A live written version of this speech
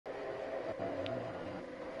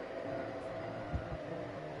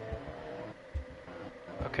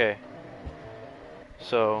Okay.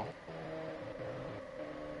 So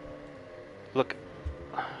look,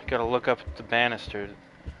 gotta look up the banister.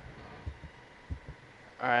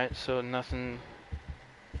 Alright, so nothing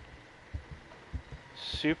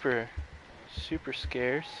super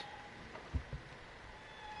scarce.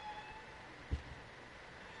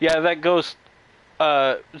 Yeah, that ghost.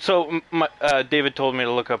 David told me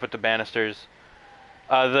to look up at the banisters.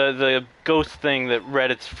 The ghost thing that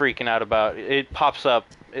Reddit's freaking out about, it pops up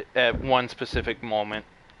at one specific moment.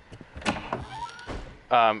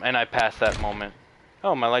 And I passed that moment.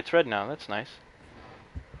 Oh, my light's red now. That's nice.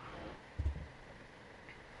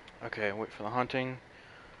 Okay, wait for the haunting.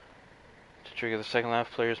 To trigger the second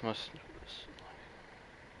laugh, players must...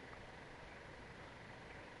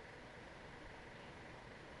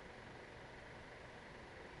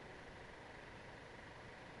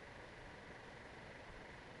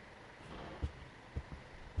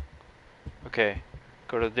 Okay,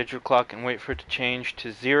 go to the digital clock and wait for it to change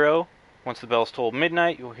to 0. Once the bells toll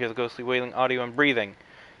midnight, you will hear the ghostly wailing audio and breathing.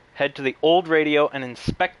 Head to the old radio and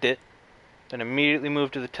inspect it, then immediately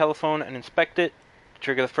move to the telephone and inspect it to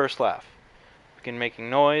trigger the first laugh. Begin making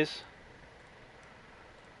noise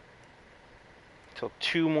until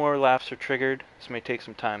 2 more laughs are triggered. This may take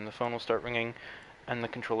some time. The phone will start ringing and the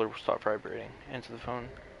controller will stop vibrating. Answer the phone.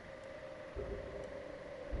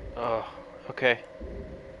 Oh, okay.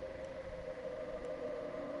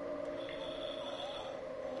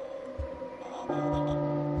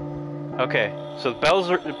 Okay, so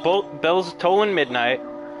the bells tolling midnight.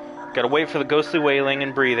 Gotta wait for the ghostly wailing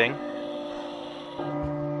and breathing.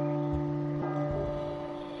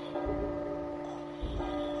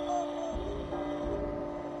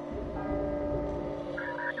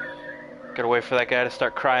 Gotta wait for that guy to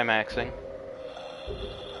start climaxing.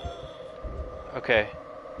 Okay,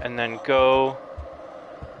 and then go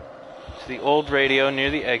to the old radio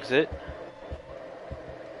near the exit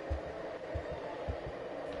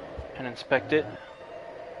and inspect it.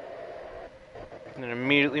 And then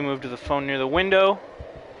immediately move to the phone near the window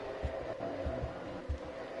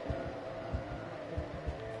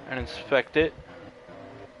and inspect it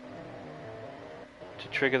to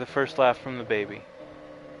trigger the first laugh from the baby.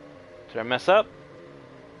 Did I mess up?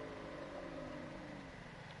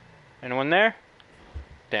 Anyone there?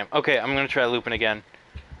 Damn. Okay, I'm gonna try looping again.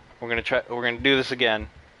 We're gonna do this again.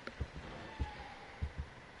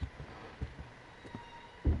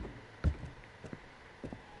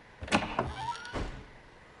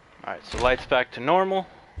 Alright, so lights back to normal.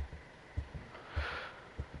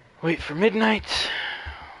 Wait for midnight.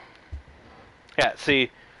 Yeah,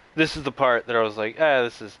 see, this is the part that I was like,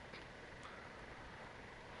 this is...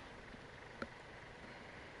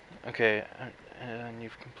 Okay, and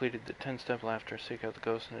you've completed the 10-step laughter. Seek out the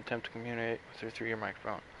ghost and attempt to communicate with her through your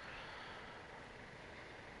microphone.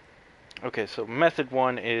 Okay, so method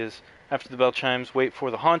 1 is, after the bell chimes, wait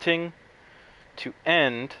for the haunting to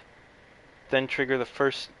end, then trigger the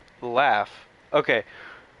first laugh. Okay,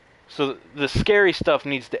 so the scary stuff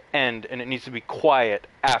needs to end, and it needs to be quiet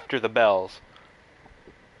after the bells.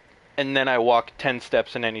 And then I walk 10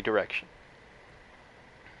 steps in any direction.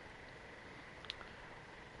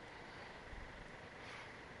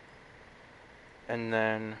 And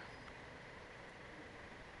then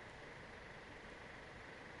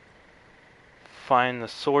find the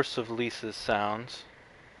source of Lisa's sounds.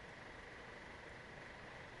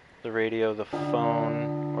 The radio, the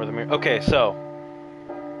phone, or the mirror. Okay, so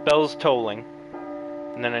bells tolling,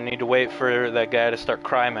 and then I need to wait for that guy to start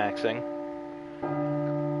climaxing.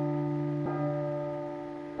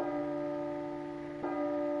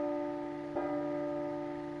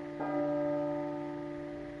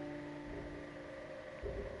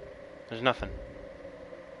 There's nothing.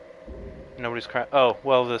 Nobody's crying. Oh,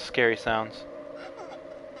 well, the scary sounds.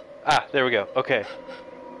 Ah, there we go. Okay.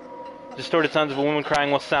 Distorted sounds of a woman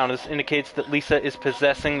crying while sound. This indicates that Lisa is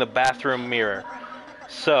possessing the bathroom mirror.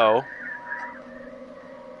 So,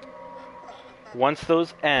 once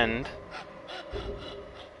those end,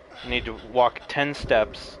 you need to walk 10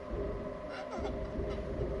 steps.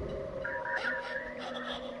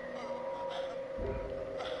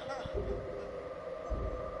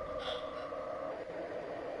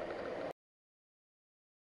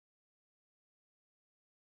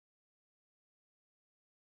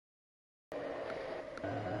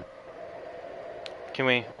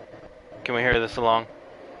 Can we hear this along?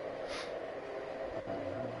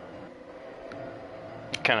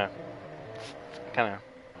 Kind of.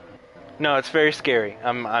 No, it's very scary.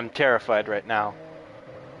 I'm terrified right now.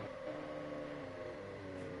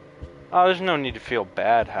 Oh, there's no need to feel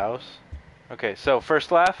bad, house. Okay, so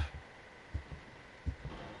first laugh.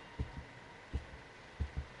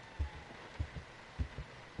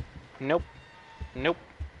 Nope. Nope.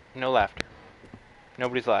 No laughter.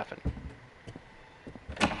 Nobody's laughing.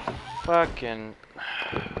 Fucking...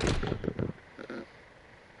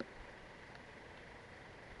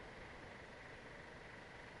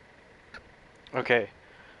 Okay.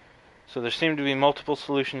 So there seem to be multiple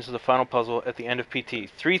solutions to the final puzzle at the end of PT.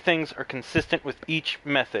 3 things are consistent with each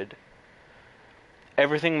method.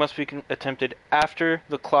 Everything must be attempted after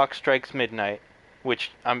the clock strikes midnight, which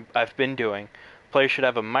I've been doing. Players should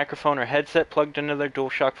have a microphone or headset plugged into their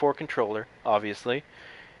DualShock 4 controller, obviously.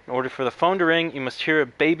 In order for the phone to ring, you must hear a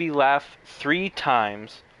baby laugh 3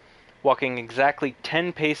 times. Walking exactly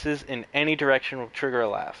 10 paces in any direction will trigger a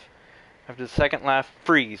laugh. After the second laugh,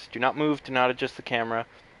 freeze. Do not move, do not adjust the camera.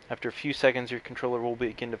 After a few seconds, your controller will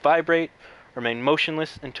begin to vibrate. Remain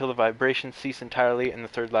motionless until the vibrations cease entirely and the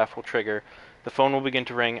third laugh will trigger. The phone will begin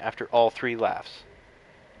to ring after all 3 laughs.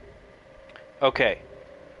 Okay.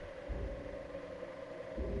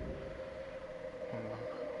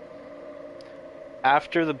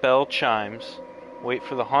 After the bell chimes, wait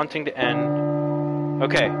for the haunting to end.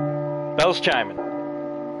 Okay, bell's chiming.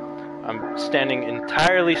 I'm standing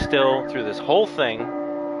entirely still through this whole thing,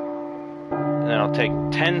 and then I'll take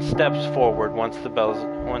 10 steps forward once the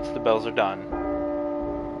bells are done.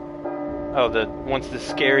 Oh, once the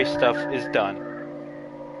scary stuff is done.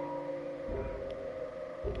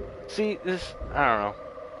 See, I don't know.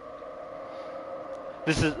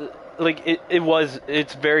 This is like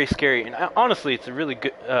it's very scary, and honestly, it's a really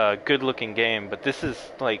good looking game. But this is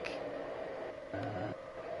like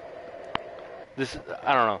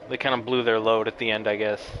I don't know. They kind of blew their load at the end, I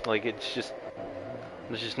guess. Like there's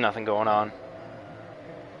just nothing going on,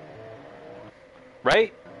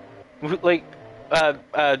 right? Like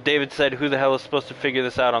David said, who the hell is supposed to figure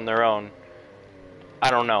this out on their own? I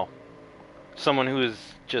don't know. Someone who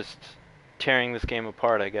is just tearing this game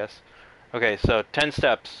apart, I guess. Okay, so 10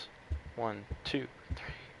 steps. 1, 2, 3,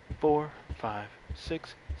 4, 5,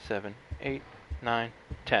 6, 7, 8, 9,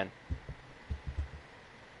 10.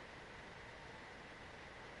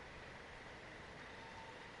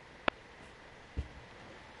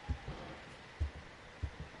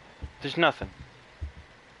 There's nothing.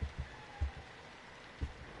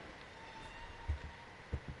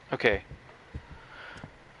 Okay.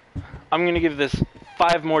 I'm gonna give this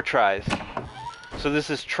 5 more tries. So this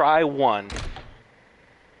is try 1.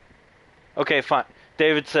 Okay, fine.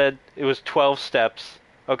 David said it was 12 steps.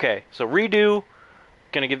 Okay, so redo.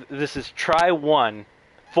 This is try 1.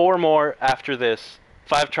 4 more after this.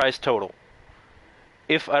 5 tries total.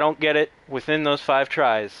 If I don't get it within those 5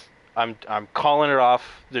 tries, I'm calling it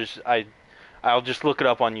off. I'll just look it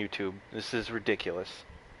up on YouTube. This is ridiculous.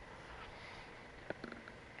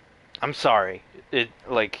 I'm sorry.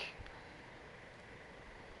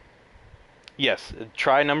 Yes,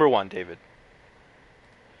 try number 1, David.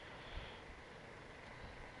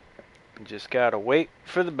 You just gotta wait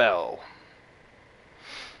for the bell.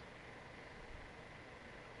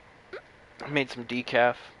 I made some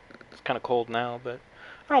decaf. It's kind of cold now, but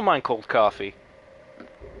I don't mind cold coffee.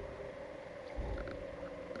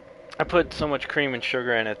 I put so much cream and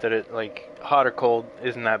sugar in it that it, like, hot or cold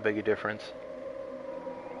isn't that big a difference.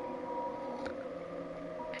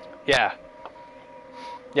 Yeah.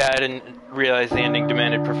 Yeah, I didn't realize the ending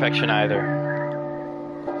demanded perfection either.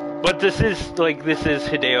 But this is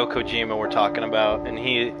Hideo Kojima we're talking about, and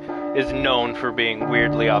he is known for being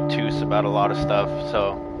weirdly obtuse about a lot of stuff,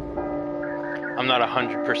 so I'm not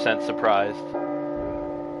 100% surprised.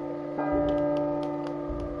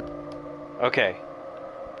 Okay.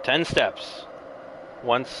 10 steps.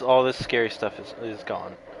 Once all this scary stuff is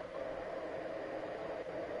gone.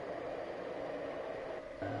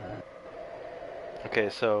 Okay,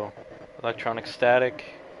 so electronic static,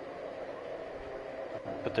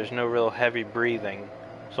 but there's no real heavy breathing,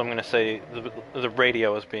 so I'm gonna say the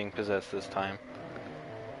radio is being possessed this time.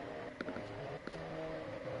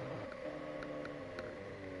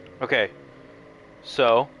 Okay,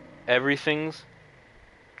 so everything's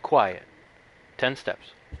quiet. 10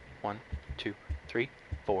 steps. 1, 2, 3,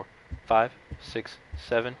 4, 5, 6,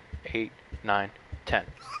 7, 8, 9, 10.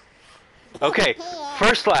 Okay,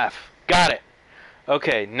 first laugh. Got it.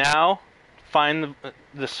 Okay, now find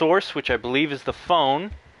the source, which I believe is the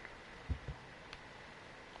phone.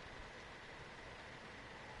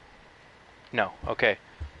 No, okay.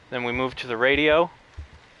 Then we move to the radio.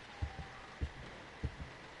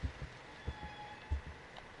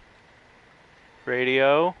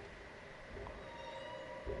 Radio.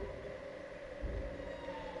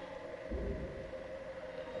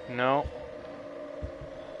 No.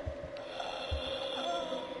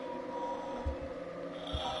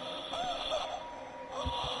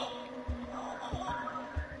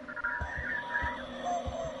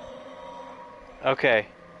 Okay.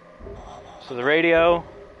 So the radio.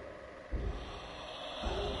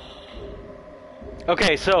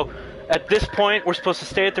 Okay, so at this point, we're supposed to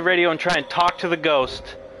stay at the radio and try and talk to the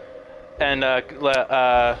ghost. And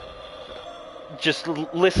just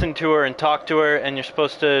listen to her and talk to her. And you're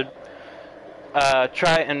supposed to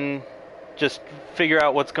try and just figure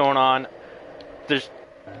out what's going on.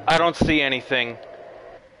 I don't see anything.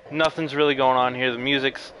 Nothing's really going on here. The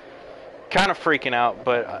music's kind of freaking out,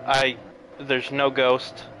 but there's no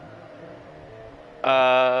ghost.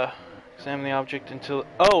 Examine the object until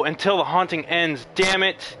the haunting ends. Damn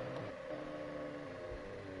it.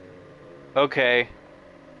 Okay.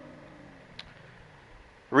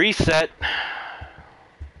 Reset.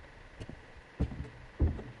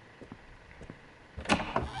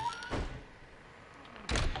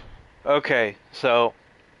 Okay, so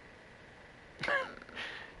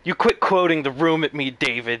you quit quoting the room at me,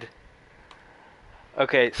 David.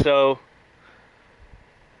 Okay, so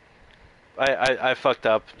I fucked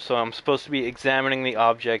up. So I'm supposed to be examining the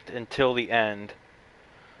object until the end.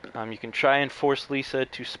 You can try and force Lisa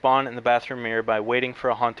to spawn in the bathroom mirror by waiting for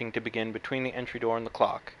a haunting to begin between the entry door and the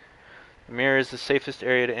clock. The mirror is the safest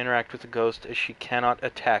area to interact with the ghost, as she cannot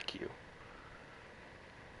attack you.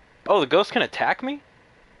 Oh, the ghost can attack me?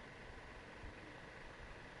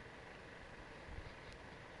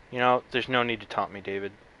 You know, there's no need to taunt me,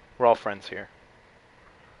 David. We're all friends here.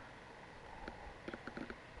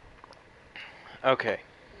 Okay.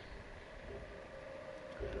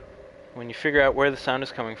 When you figure out where the sound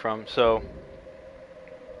is coming from, so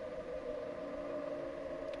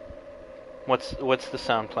what's the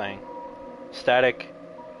sound playing? Static.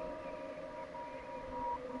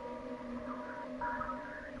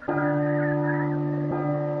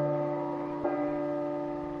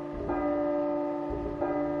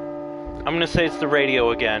 I'm gonna say it's the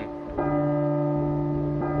radio again.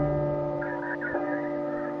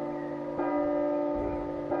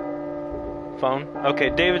 Phone?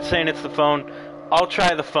 Okay, David's saying it's the phone. I'll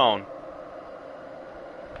try the phone.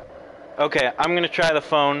 Okay, I'm gonna try the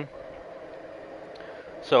phone.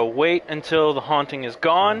 So wait until the haunting is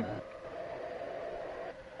gone.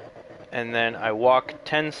 And then I walk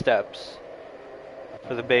 10 steps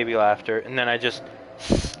for the baby laughter. And then I just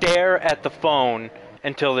stare at the phone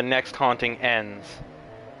until the next haunting ends.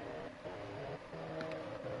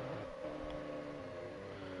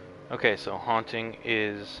 Okay, so haunting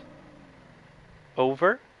is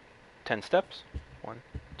over. 10 steps. 1,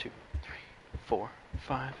 2, 3, 4,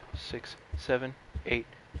 5, 6, 7, 8,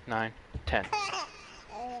 9, 10.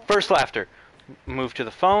 First laughter. Move to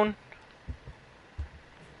the phone.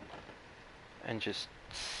 And just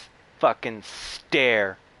fucking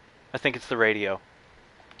stare. I think it's the radio.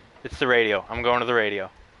 It's the radio. I'm going to the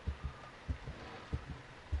radio.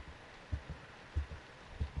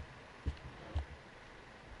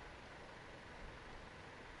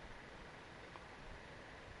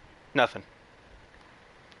 Nothing.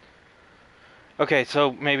 Okay,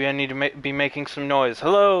 so maybe I need to be making some noise.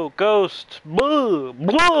 Hello, ghost. Blah,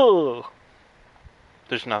 blah.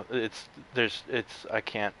 There's no. I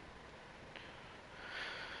can't.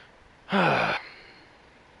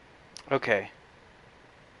 Okay.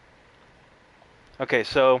 Okay,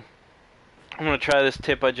 so I'm gonna try this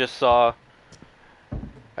tip I just saw.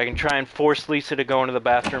 I can try and force Lisa to go into the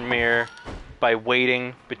bathroom mirror by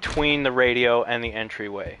waiting between the radio and the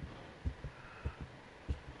entryway.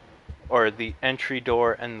 Or the entry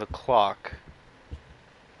door and the clock.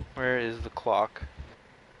 Where is the clock?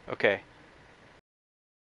 Okay.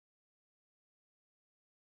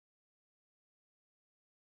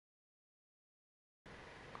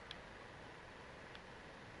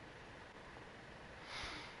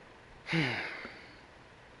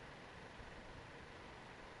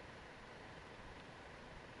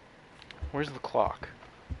 Where's the clock?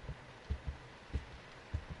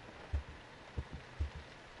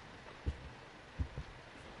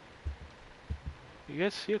 You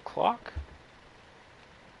guys see a clock?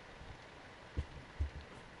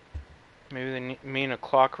 Maybe they mean a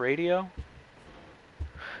clock radio?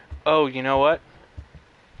 Oh, you know what?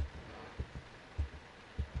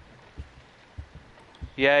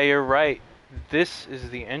 Yeah, you're right. This is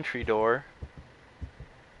the entry door.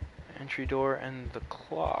 Entry door and the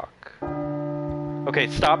clock. Okay,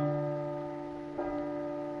 stop.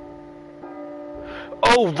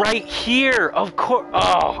 Oh, right here! Of course.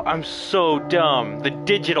 Oh, I'm so dumb. The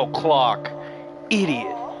digital clock.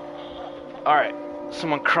 Idiot. Alright,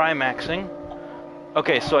 someone climaxing.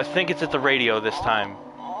 Okay, so I think it's at the radio this time.